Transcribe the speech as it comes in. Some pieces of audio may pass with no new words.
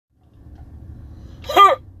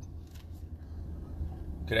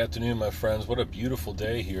Good afternoon, my friends. What a beautiful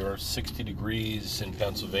day here. 60 degrees in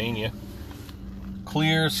Pennsylvania.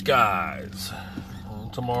 Clear skies.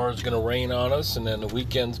 Tomorrow's going to rain on us, and then the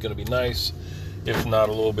weekend's going to be nice, if not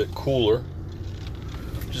a little bit cooler,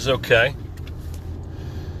 which is okay.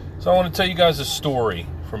 So I want to tell you guys a story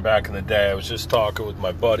from back in the day. I was just talking with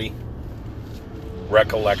my buddy,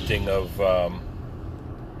 recollecting of, I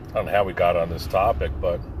don't know how we got on this topic,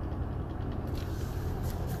 but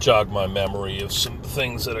jogged my memory of some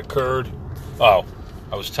things that occurred. Oh,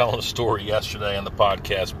 I was telling a story yesterday on the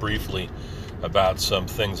podcast briefly about some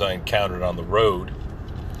things I encountered on the road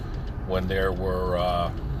when there was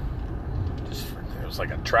like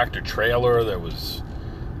a tractor trailer that was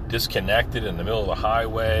disconnected in the middle of the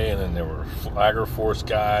highway, and then there were Flagger Force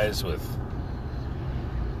guys with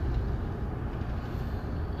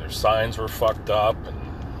their signs were fucked up and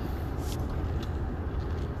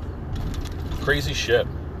crazy shit.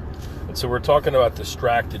 And so we're talking about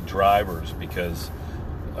distracted drivers because,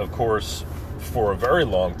 of course, for a very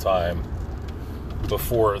long time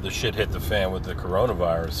before the shit hit the fan with the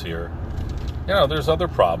coronavirus here, there's other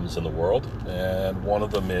problems in the world, and one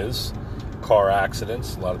of them is car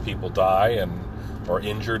accidents. A lot of people die and are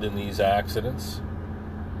injured in these accidents.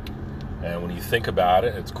 And when you think about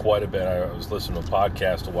it, it's quite a bit. I was listening to a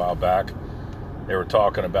podcast a while back. They were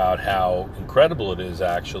talking about how incredible it is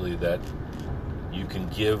actually that you can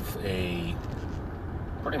give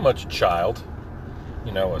pretty much a child,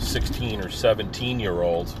 a 16 or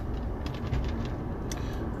 17-year-old,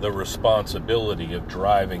 the responsibility of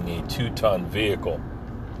driving a 2-ton vehicle.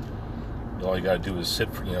 All you got to do is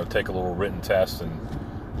take a little written test and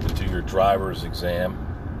do your driver's exam,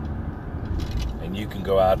 and you can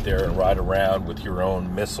go out there and ride around with your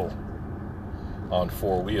own missile on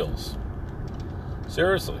 4 wheels.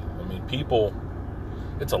 Seriously, people,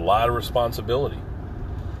 it's a lot of responsibility,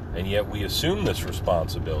 and yet we assume this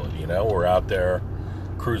responsibility. We're out there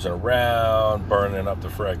cruising around, burning up the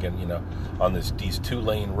friggin', on these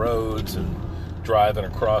 2-lane roads and driving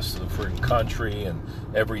across the friggin' country, and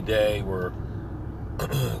every day we're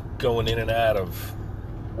going in and out of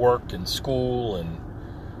work and school and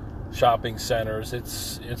shopping centers.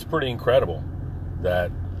 It's pretty incredible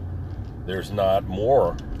that there's not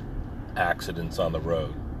more accidents on the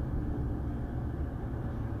road.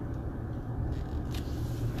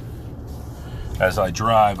 As I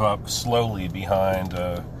drive up slowly behind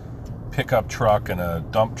a pickup truck and a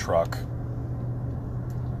dump truck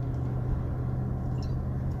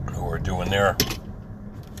who are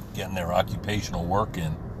getting their occupational work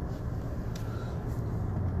in.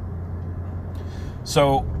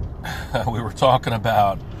 So, we were talking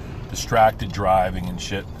about distracted driving and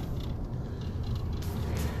shit.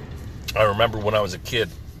 I remember when I was a kid,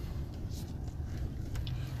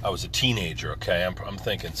 I was a teenager, okay? I'm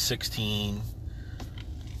thinking 16,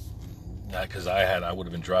 because I would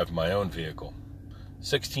have been driving my own vehicle.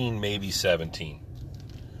 16, maybe 17.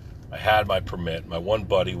 I had my permit. My one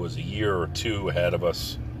buddy was a year or two ahead of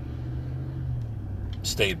us.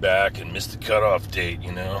 Stayed back and missed the cutoff date,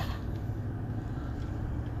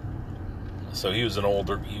 So he was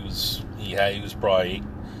he was probably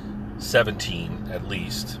 17 at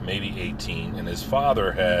least, maybe 18, and his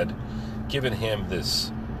father had given him this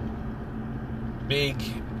big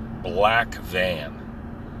black van.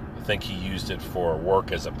 I think he used it for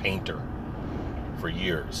work as a painter for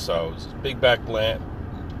years. So it was this big black van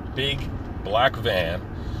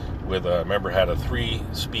with had a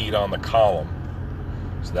 3-speed on the column.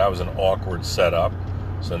 So that was an awkward setup.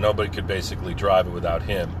 So nobody could basically drive it without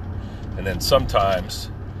him. And then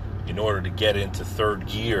sometimes, in order to get into third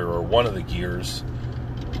gear or one of the gears,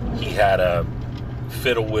 he had to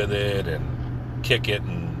fiddle with it and kick it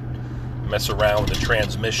and mess around with the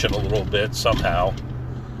transmission a little bit somehow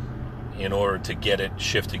in order to get it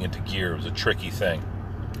shifting into gear. It was a tricky thing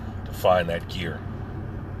to find that gear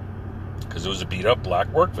because it was a beat-up black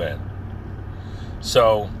work van.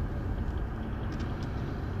 So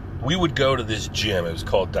we would go to this gym. It was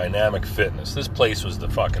called Dynamic Fitness. This place was the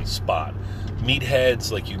fucking spot.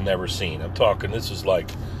 Meatheads like you've never seen. I'm talking, this was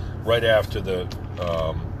like right after this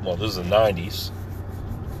is the 90s,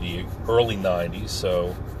 the early 90s,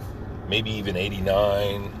 so maybe even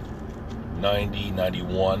 89, 90,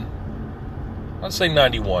 91. I'd say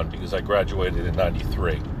 91 because I graduated in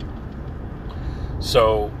 93.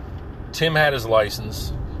 So Tim had his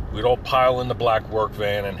license. We'd all pile in the black work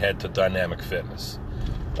van and head to Dynamic Fitness.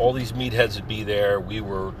 All these meatheads would be there. We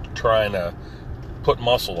were trying to put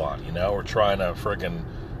muscle on, We're trying to friggin'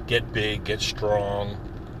 get big, get strong,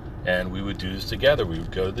 and we would do this together. We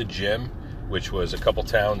would go to the gym, which was a couple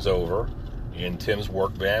towns over, in Tim's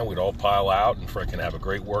work van. We'd all pile out and freaking have a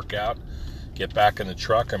great workout. get back in the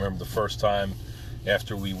truck. I remember the first time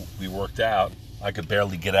after we worked out, I could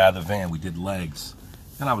barely get out of the van. We did legs.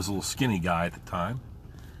 And I was a little skinny guy at the time.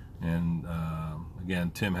 And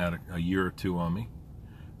again, Tim had a year or two on me.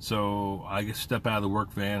 So I step out of the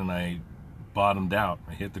work van and I bottomed out.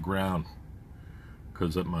 I hit the ground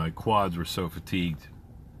because my quads were so fatigued.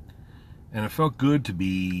 And it felt good to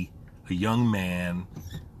be a young man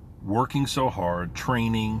working so hard,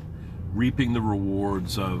 training, reaping the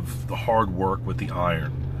rewards of the hard work with the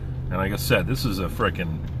iron. And like I said, this is like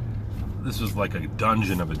a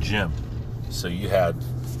dungeon of a gym. So you had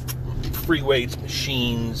free weights,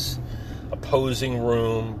 machines, a posing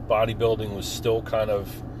room. Bodybuilding was still kind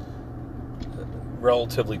of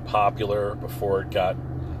relatively popular before it got,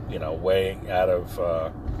 way out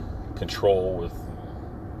of control with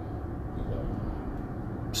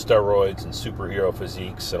steroids and superhero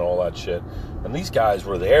physiques and all that shit. And these guys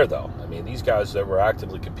were there, though. I mean, these guys that were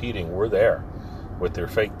actively competing were there with their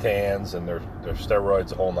fake tans and their steroids,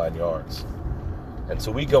 the whole 9 yards. And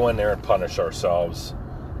so we go in there and punish ourselves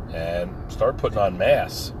and start putting on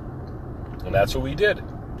mass. And that's what we did.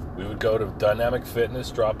 We would go to Dynamic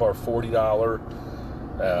Fitness, drop our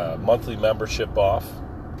 $40 monthly membership off,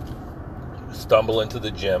 stumble into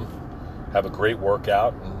the gym, have a great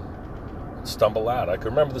workout, and stumble out. I can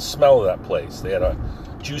remember the smell of that place. They had a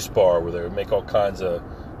juice bar where they would make all kinds of,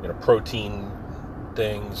 protein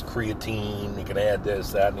things, creatine. You can add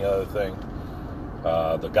this, that, and the other thing.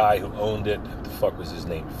 The guy who owned it, what the fuck was his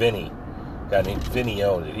name? Vinny. A guy named Vinny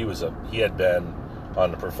owned it. He had been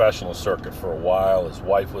on the professional circuit for a while. His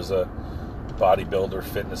wife was a bodybuilder,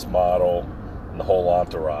 fitness model, and the whole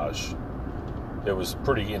entourage. It was a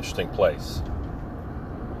pretty interesting place.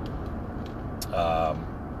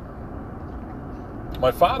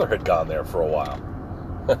 My father had gone there for a while.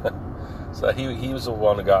 So he was the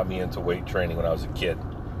one who got me into weight training when I was a kid.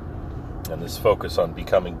 And this focus on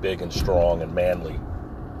becoming big and strong and manly.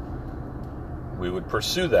 We would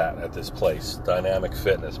pursue that at this place, Dynamic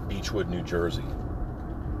Fitness, Beechwood, New Jersey.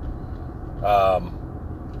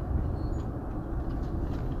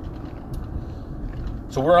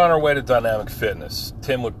 So we're on our way to Dynamic Fitness.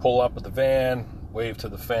 Tim would pull up at the van, wave to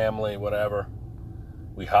the family, whatever.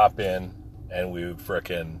 We hop in, and we would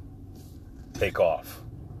frickin' take off.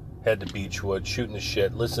 Head to Beechwood, shooting the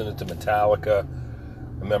shit, listening to Metallica.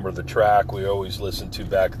 Remember the track we always listened to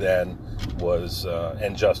back then was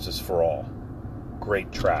And Justice for All.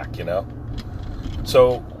 Great track,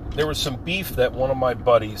 So there was some beef that one of my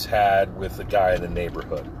buddies had with the guy in the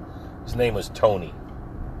neighborhood. His name was Tony.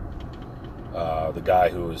 The guy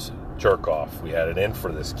who was jerk off. We had it in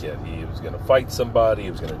for this kid. He was going to fight somebody.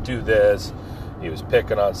 He was going to do this. He was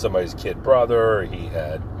picking on somebody's kid brother. He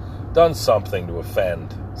had done something to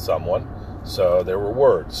offend someone. So there were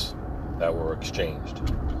words that were exchanged.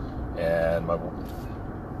 And,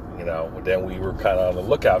 then we were kind of on the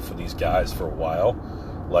lookout for these guys for a while.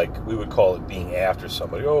 Like, we would call it being after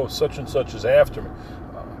somebody. Oh, such and such is after me.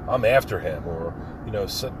 I'm after him. Or,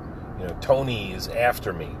 Tony is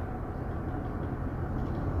after me.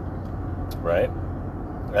 Right?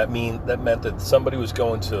 That meant that somebody was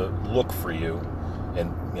going to look for you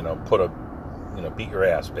and, beat your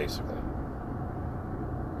ass, basically.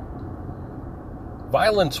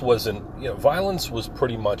 Violence was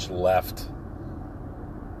pretty much left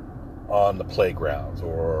on the playgrounds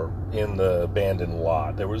or in the abandoned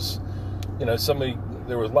lot. There was, there was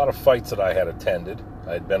a lot of fights that I had attended.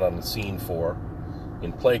 I had been on the scene for,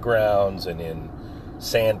 in playgrounds and in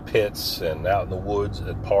sand pits and out in the woods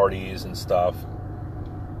at parties and stuff.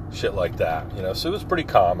 Shit like that, So it was pretty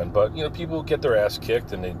common, but, people would get their ass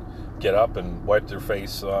kicked and they'd get up and wipe their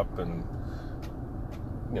face up and,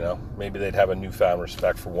 maybe they'd have a newfound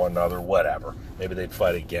respect for one another, whatever. Maybe they'd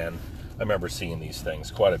fight again. I remember seeing these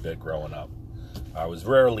things quite a bit growing up. I was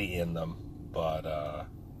rarely in them, but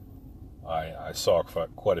I saw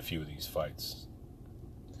quite a few of these fights.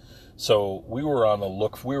 So we were on the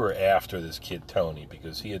look. We were after this kid Tony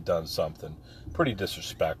because he had done something pretty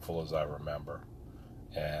disrespectful, as I remember,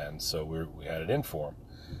 and so we had it in for him.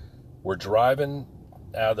 We're driving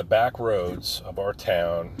out of the back roads of our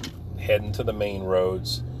town, heading to the main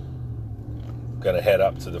roads. Going to head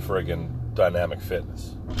up to the friggin' Dynamic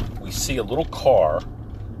Fitness. We see a little car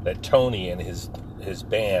that Tony and his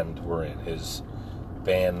band were in. His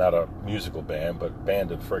band, not a musical band, but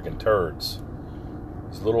band of friggin' turds.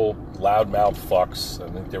 These little loudmouth fucks. I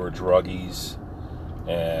think they were druggies.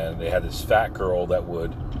 And they had this fat girl that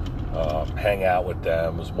would hang out with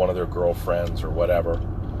them. It was one of their girlfriends or whatever.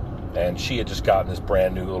 And she had just gotten this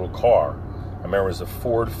brand new little car. I remember it was a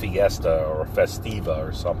Ford Fiesta or a Festiva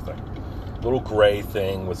or something. Little gray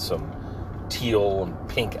thing with some teal and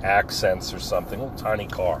pink accents or something, a little tiny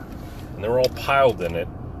car. And they were all piled in it,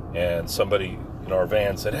 and somebody in our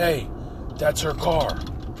van said, "Hey, that's her car,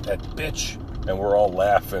 that bitch." And we're all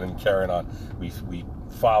laughing and carrying on. We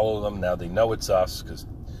follow them. Now they know it's us because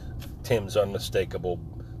Tim's unmistakable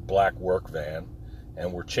black work van,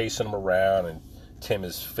 and we're chasing him around, and Tim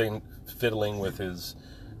is fiddling with his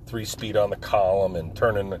 3-speed on the column and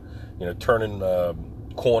turning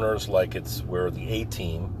corners like we're the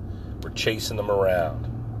A-team. We're chasing them around.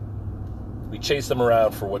 We chased them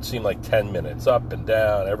around for what seemed like 10 minutes, up and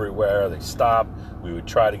down, everywhere. They stopped. We would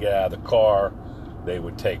try to get out of the car. They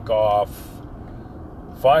would take off.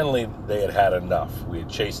 Finally, they had enough. We had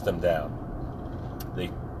chased them down.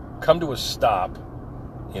 They come to a stop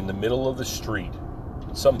in the middle of the street,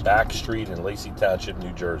 some back street in Lacey Township,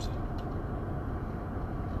 New Jersey.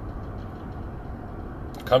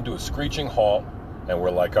 Come to a screeching halt, and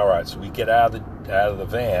we're like, all right, so we get out of the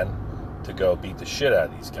van to go beat the shit out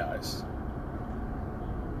of these guys.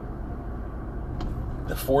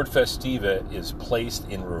 The Ford Festiva is placed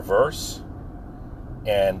in reverse,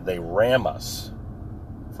 and they ram us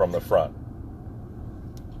from the front.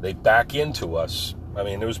 They back into us. I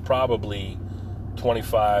mean, there was probably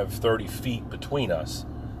 25, 30 feet between us.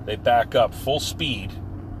 They back up full speed,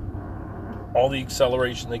 all the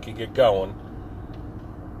acceleration they could get going,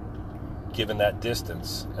 given that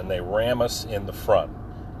distance, and they ram us in the front.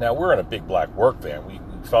 Now, we're in a big black work van. We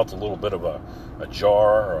felt a little bit of a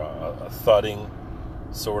jar or a thudding,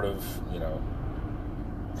 sort of,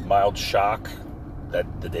 mild shock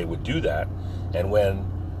that they would do that. And when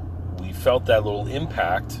we felt that little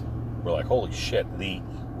impact, we're like, holy shit.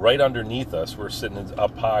 Right underneath us, we're sitting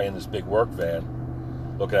up high in this big work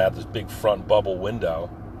van, looking at this big front bubble window.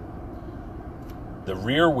 The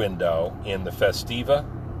rear window in the Festiva,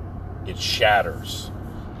 it shatters.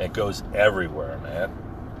 It goes everywhere, man.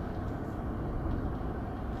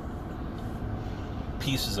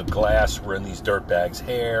 Pieces of glass were in these dirtbags'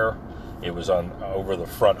 hair. It was over the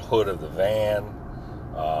front hood of the van.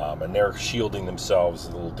 And they're shielding themselves,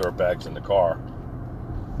 the little dirtbags in the car,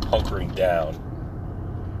 hunkering down.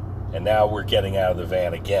 And now we're getting out of the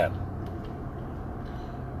van again,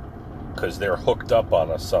 because they're hooked up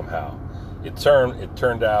on us somehow. It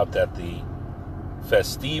turned out that the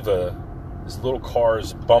Festiva, this little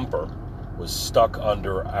car's bumper, was stuck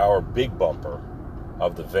under our big bumper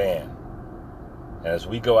of the van. And as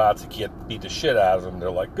we go out to beat the shit out of them,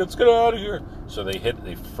 they're like, "Let's get out of here." So they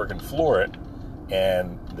freaking floor it,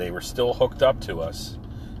 and they were still hooked up to us.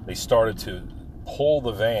 They started to pull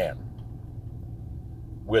the van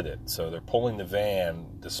with it. So they're pulling the van,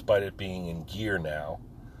 despite it being in gear now.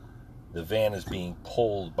 The van is being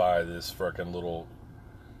pulled by this frickin' little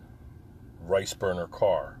rice burner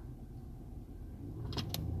car.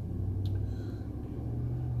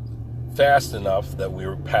 Fast enough that we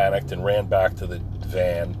were panicked and ran back to the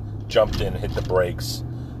van, jumped in, hit the brakes,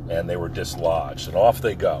 and they were dislodged. And off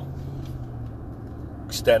they go,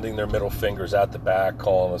 extending their middle fingers out the back,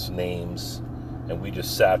 calling us names. And we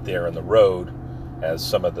just sat there in the road as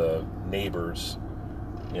some of the neighbors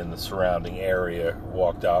in the surrounding area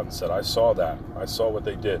walked out and said, "I saw that. I saw what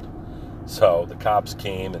they did." So the cops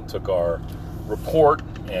came and took our report,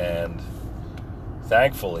 and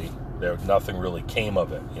thankfully nothing really came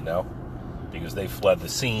of it, because they fled the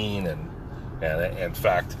scene, and in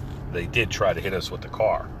fact they did try to hit us with the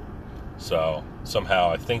car. So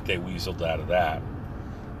somehow I think they weaseled out of that.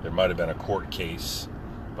 There might have been a court case,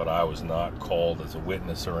 but I was not called as a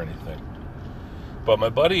witness or anything. But my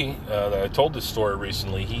buddy that I told this story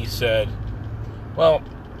recently, he said, well,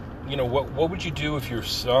 what would you do if your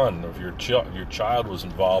son or your child was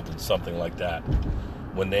involved in something like that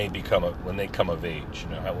when they come of age?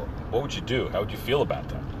 What would you do? How would you feel about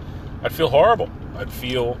that? I'd feel horrible. I'd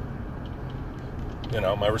feel,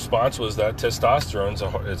 my response was that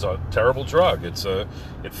testosterone is a terrible drug.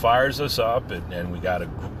 It fires us up, and we got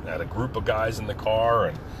a group of guys in the car,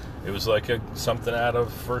 and it was like something out of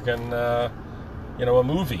friggin' a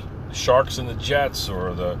movie, The Sharks and the Jets,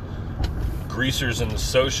 or the Greasers and the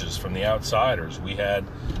Socias from The Outsiders. We had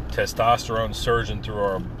testosterone surging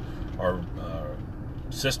through our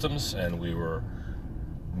systems, and we were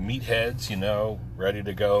meatheads, ready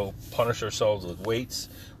to go punish ourselves with weights.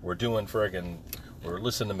 We're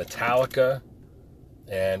listening to Metallica,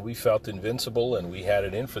 and we felt invincible, and we had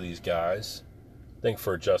it in for these guys, I think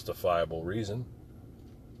for a justifiable reason.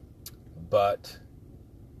 But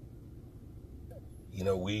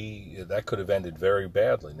that could have ended very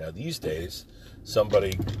badly. Now, these days,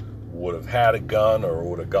 somebody would have had a gun or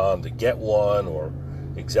would have gone to get one or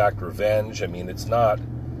exact revenge. I mean, it's not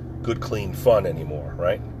good, clean fun anymore,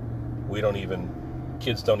 right? We don't even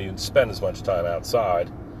kids don't even spend as much time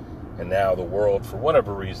outside. And now the world, for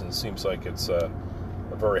whatever reason, seems like it's a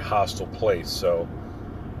very hostile place. So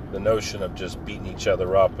the notion of just beating each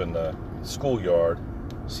other up in the schoolyard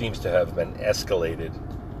seems to have been escalated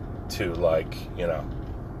to, like, you know,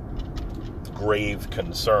 grave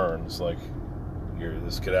concerns. Like,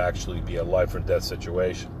 this could actually be a life or death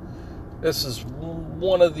situation. This is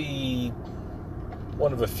one of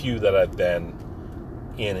a few that I've been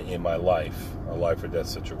in my life, a life or death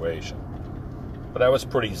situation. But I was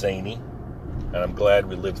pretty zany, and I'm glad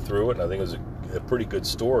we lived through it, and I think it was a pretty good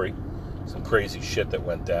story. Some crazy shit that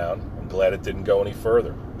went down. I'm glad it didn't go any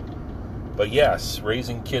further. But yes,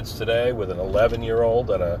 raising kids today with an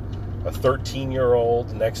 11-year-old and a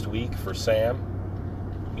 13-year-old next week for Sam,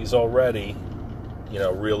 he's already, you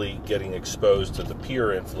know, really getting exposed to the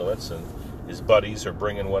peer influence, and his buddies are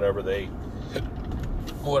bringing whatever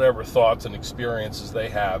thoughts and experiences they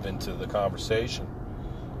have into the conversation.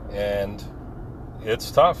 And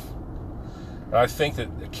it's tough. And I think that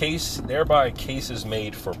a case is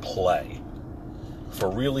made for play, for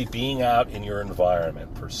really being out in your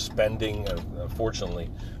environment, for spending, and unfortunately,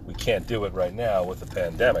 we can't do it right now with the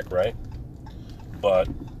pandemic, right? But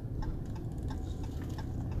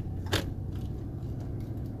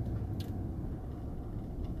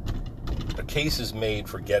a case is made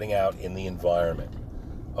for getting out in the environment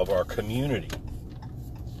of our community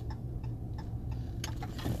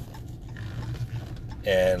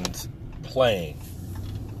and playing,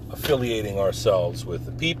 affiliating ourselves with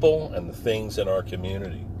the people and the things in our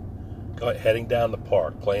community. Heading down the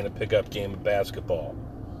park, playing a pickup game of basketball,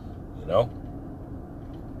 you know,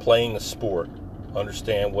 playing a sport,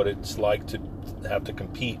 understand what it's like to have to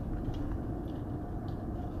compete,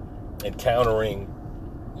 encountering,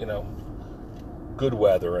 you know, good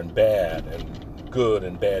weather and bad, and good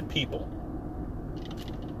and bad people,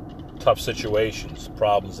 tough situations,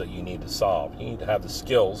 problems that you need to solve. You need to have the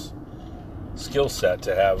skill set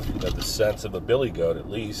to have, you know, the sense of a billy goat at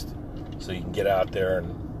least, so you can get out there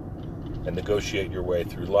and negotiate your way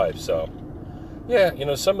through life. So, yeah, you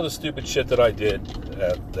know, some of the stupid shit that I did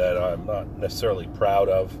that I'm not necessarily proud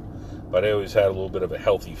of, but I always had a little bit of a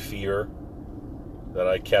healthy fear that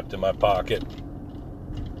I kept in my pocket,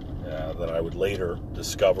 that I would later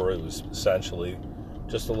discover it was essentially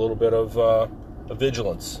just a little bit of a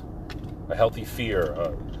vigilance, a healthy fear,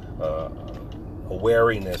 a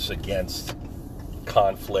wariness against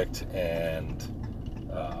conflict and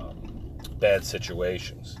bad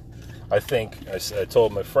situations. I think I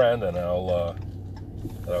told my friend, and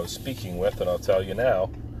that I was speaking with, and I'll tell you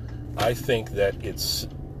now, I think that it's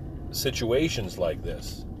situations like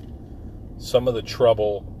this, some of the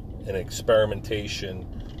trouble and experimentation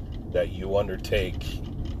that you undertake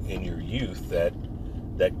in your youth that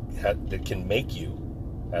can make you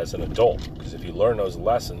as an adult. Because if you learn those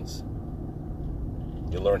lessons,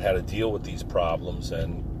 you learn how to deal with these problems,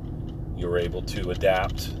 and you're able to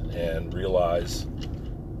adapt and realize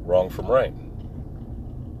wrong from right.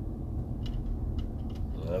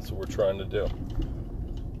 And that's what we're trying to do.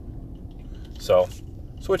 So,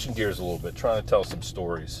 switching gears a little bit, trying to tell some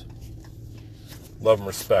stories. Love and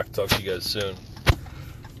respect. Talk to you guys soon.